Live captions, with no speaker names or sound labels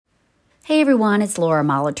Hey everyone, it's Laura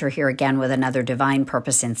Molitor here again with another Divine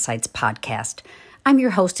Purpose Insights podcast. I'm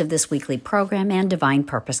your host of this weekly program and Divine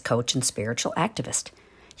Purpose coach and spiritual activist.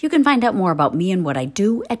 You can find out more about me and what I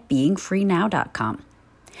do at beingfreenow.com.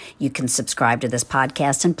 You can subscribe to this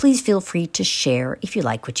podcast and please feel free to share if you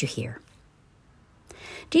like what you hear.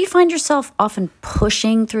 Do you find yourself often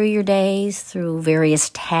pushing through your days, through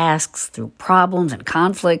various tasks, through problems and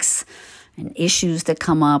conflicts and issues that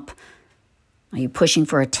come up? Are you pushing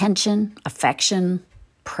for attention, affection,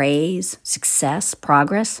 praise, success,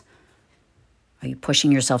 progress? Are you pushing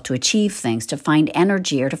yourself to achieve things, to find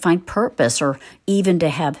energy or to find purpose or even to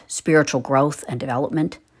have spiritual growth and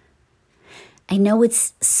development? I know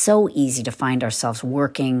it's so easy to find ourselves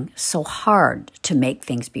working so hard to make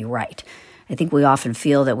things be right. I think we often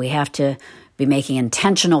feel that we have to be making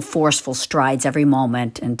intentional, forceful strides every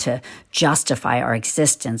moment and to justify our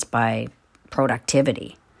existence by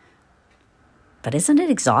productivity. But isn't it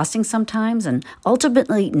exhausting sometimes and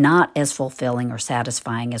ultimately not as fulfilling or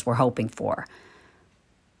satisfying as we're hoping for?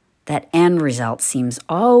 That end result seems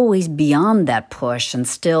always beyond that push and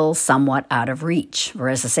still somewhat out of reach. Or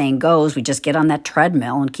as the saying goes, we just get on that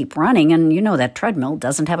treadmill and keep running, and you know that treadmill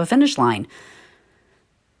doesn't have a finish line.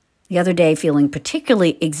 The other day, feeling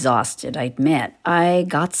particularly exhausted, I admit, I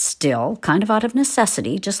got still, kind of out of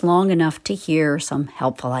necessity, just long enough to hear some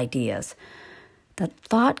helpful ideas. The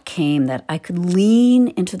thought came that I could lean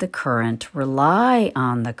into the current, rely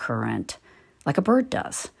on the current, like a bird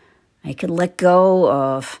does. I could let go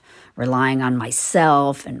of relying on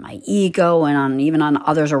myself and my ego and even on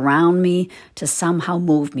others around me to somehow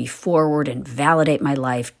move me forward and validate my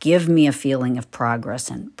life, give me a feeling of progress,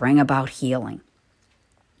 and bring about healing.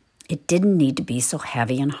 It didn't need to be so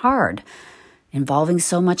heavy and hard, involving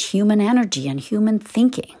so much human energy and human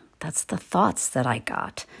thinking. That's the thoughts that I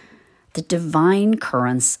got. The divine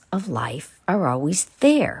currents of life are always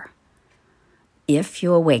there, if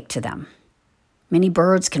you awake to them. Many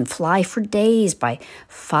birds can fly for days by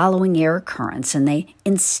following air currents, and they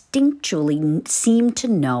instinctually seem to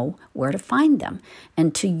know where to find them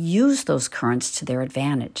and to use those currents to their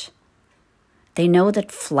advantage. They know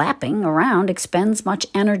that flapping around expends much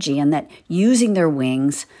energy and that using their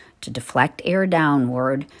wings to deflect air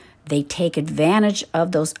downward, they take advantage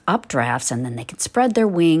of those updrafts and then they can spread their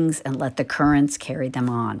wings and let the currents carry them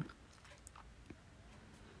on.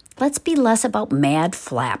 Let's be less about mad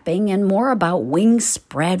flapping and more about wings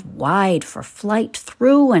spread wide for flight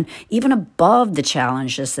through and even above the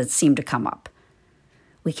challenges that seem to come up.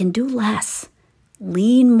 We can do less,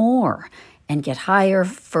 lean more, and get higher,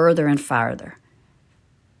 further, and farther.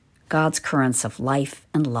 God's currents of life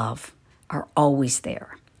and love are always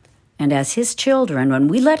there. And as His children, when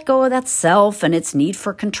we let go of that self and its need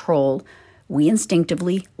for control, we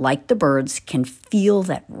instinctively, like the birds, can feel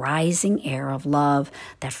that rising air of love,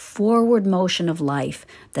 that forward motion of life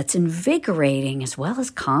that's invigorating as well as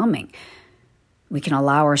calming. We can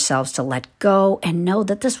allow ourselves to let go and know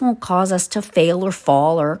that this won't cause us to fail or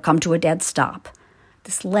fall or come to a dead stop.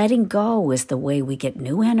 This letting go is the way we get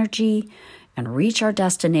new energy and reach our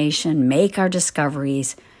destination, make our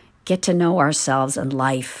discoveries, get to know ourselves and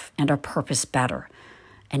life and our purpose better,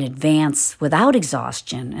 and advance without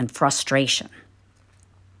exhaustion and frustration.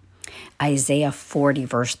 Isaiah 40,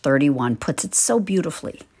 verse 31 puts it so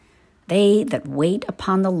beautifully. They that wait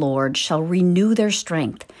upon the Lord shall renew their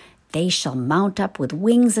strength. They shall mount up with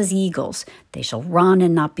wings as eagles. They shall run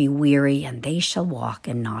and not be weary, and they shall walk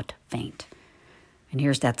and not faint. And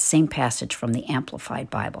here's that same passage from the Amplified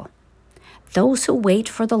Bible. Those who wait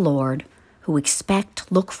for the Lord, who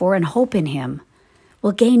expect, look for, and hope in Him,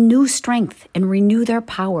 will gain new strength and renew their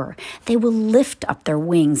power. They will lift up their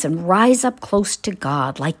wings and rise up close to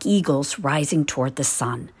God like eagles rising toward the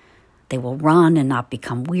sun. They will run and not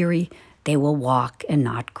become weary. They will walk and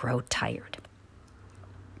not grow tired.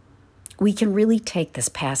 We can really take this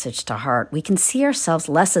passage to heart. We can see ourselves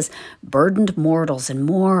less as burdened mortals and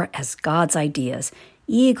more as God's ideas,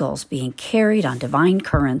 eagles being carried on divine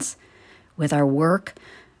currents, with our work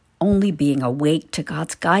only being awake to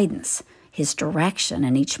God's guidance, His direction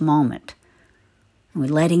in each moment. And we're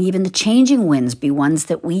letting even the changing winds be ones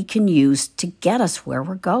that we can use to get us where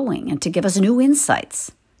we're going and to give us new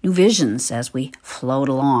insights, new visions as we float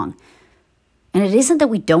along. And it isn't that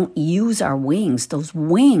we don't use our wings. Those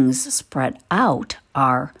wings spread out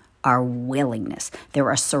are our willingness.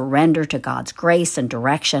 They're a surrender to God's grace and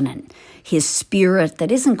direction and His Spirit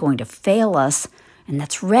that isn't going to fail us and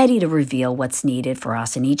that's ready to reveal what's needed for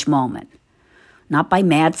us in each moment. Not by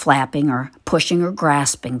mad flapping or pushing or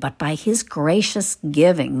grasping, but by His gracious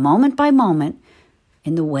giving, moment by moment,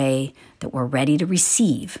 in the way that we're ready to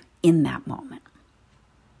receive in that moment.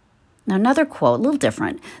 Now, another quote, a little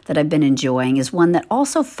different, that I've been enjoying is one that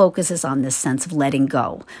also focuses on this sense of letting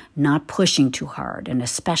go, not pushing too hard, and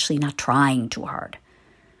especially not trying too hard.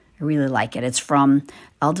 I really like it. It's from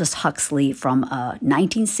Aldous Huxley from a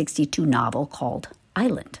 1962 novel called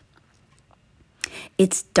Island.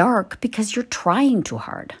 It's dark because you're trying too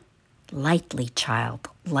hard. Lightly, child,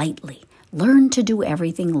 lightly. Learn to do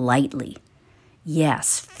everything lightly.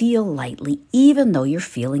 Yes, feel lightly, even though you're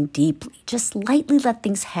feeling deeply. Just lightly let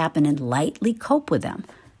things happen and lightly cope with them.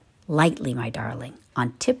 Lightly, my darling,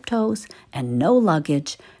 on tiptoes and no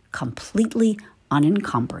luggage, completely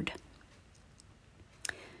unencumbered.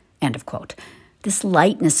 End of quote. This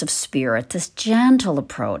lightness of spirit, this gentle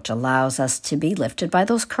approach allows us to be lifted by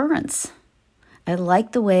those currents. I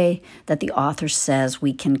like the way that the author says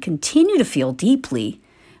we can continue to feel deeply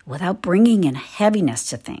without bringing in heaviness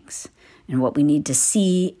to things. And what we need to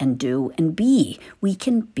see and do and be, we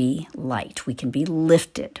can be light. We can be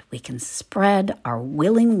lifted. We can spread our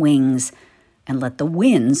willing wings and let the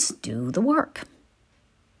winds do the work.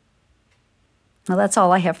 Well, that's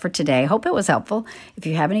all I have for today. I hope it was helpful. If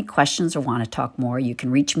you have any questions or want to talk more, you can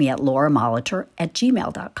reach me at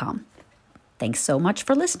lauramolitor@gmail.com. Thanks so much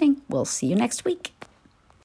for listening. We'll see you next week.